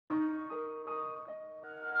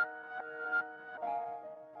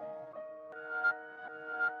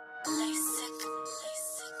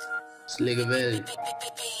Slikavielle.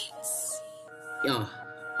 Yo,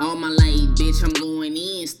 all my life, bitch, I'm going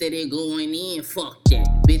in, steady going in. Fuck that,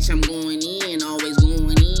 bitch, I'm going in, always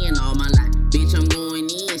going in. All my life, bitch, I'm going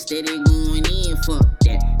in, steady going in. Fuck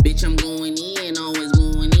that, bitch, I'm going in, always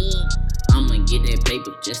going in. I'ma get that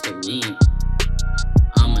paper just to win.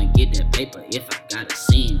 I'ma get that paper if I gotta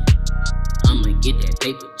sin. I'ma get that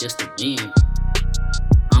paper just to win.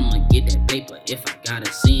 I'ma get that paper if I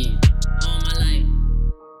gotta sin. All my life.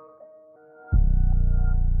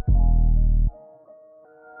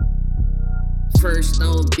 First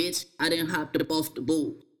off, bitch, I done hopped up off the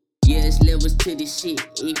boat. Yeah, it's levels to this shit,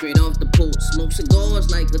 8th grade off the pole. Smoke cigars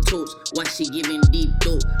like a toast, why she giving deep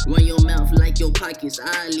throat? Run your mouth like your pockets,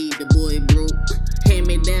 I leave the boy broke. Hand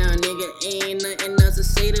me down, nigga, ain't nothing else to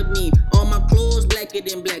say to me. All my clothes blacker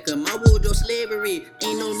than blacker, my wardrobe slavery.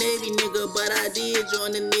 Ain't no Navy, nigga, but I did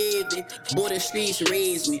join the Navy. Boy, the streets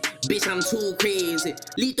raised me, bitch, I'm too crazy.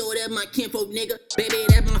 Lito, that's my kinfolk, nigga, baby,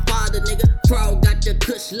 that's my father, nigga. Frog got the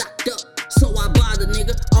kush locked up, so I bother,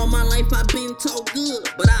 nigga. All my life I been taught good,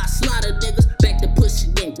 but I slaughter niggas. Back to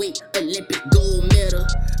pushing that weight, Olympic gold medal.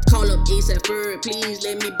 Call up ASAP Ferg, please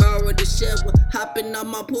let me borrow the shovel. Hopping on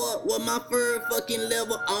my port with my fur fucking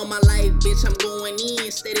level. All my life, bitch, I'm going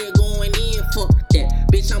in, steady going in. Fuck that,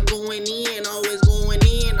 bitch, I'm going in, always going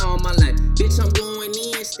in. All my life, bitch, I'm going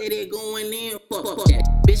in, steady going in. Fuck that,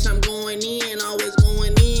 bitch, I'm going in, always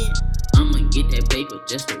going in. I'ma get that paper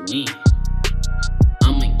just to win.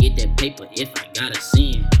 I'ma get that paper if I gotta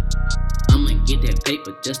sin. I'ma get that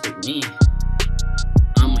paper just to win.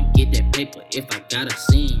 I'ma get that paper if I gotta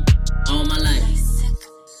sin. All my life.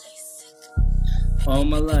 All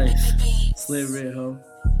my life, SlickRicker, ho.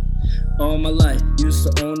 All my life, used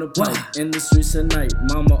to own the pipe. In the streets at night,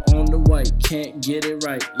 mama on the white. Can't get it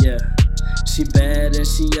right, yeah. She bad and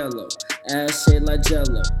she yellow, ass shaped like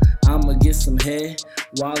jello. I'ma get some head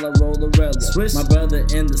while I roll the rello. My brother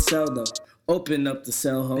in the cell though, open up the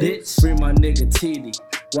cell hole. Bitch, free my nigga TD,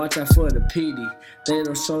 watch out for the PD. They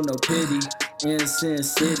don't show no pity in Sin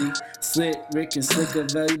City. SlickRicker and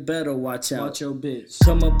Slikavielle, better watch out. Watch your bitch.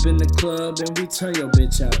 Come up in the club and we turn your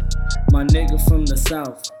bitch out. My nigga from the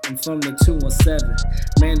south, I'm from the 217.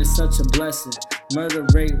 Man, it's such a blessing. Murder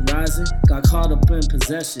rate rising, got caught up in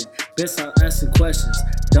possession. Bitch, I'm asking questions,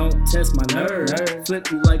 don't test my nerve.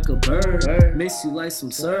 Flip you like a bird, mix you like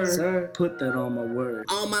some serve. Put that on my word.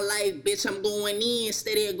 All my life, bitch, I'm going in,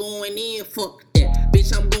 steady going in. Fuck that,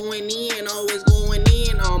 bitch, I'm going in, always going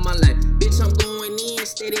in. All my life, bitch, I'm going in,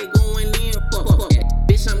 steady going in. Fuck that,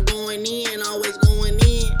 bitch, I'm going in, always going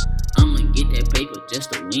in. I'ma get that paper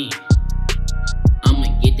just to win.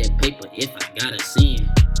 I'ma get that paper if I gotta sin.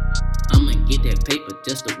 I'ma get that paper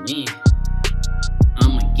just to win.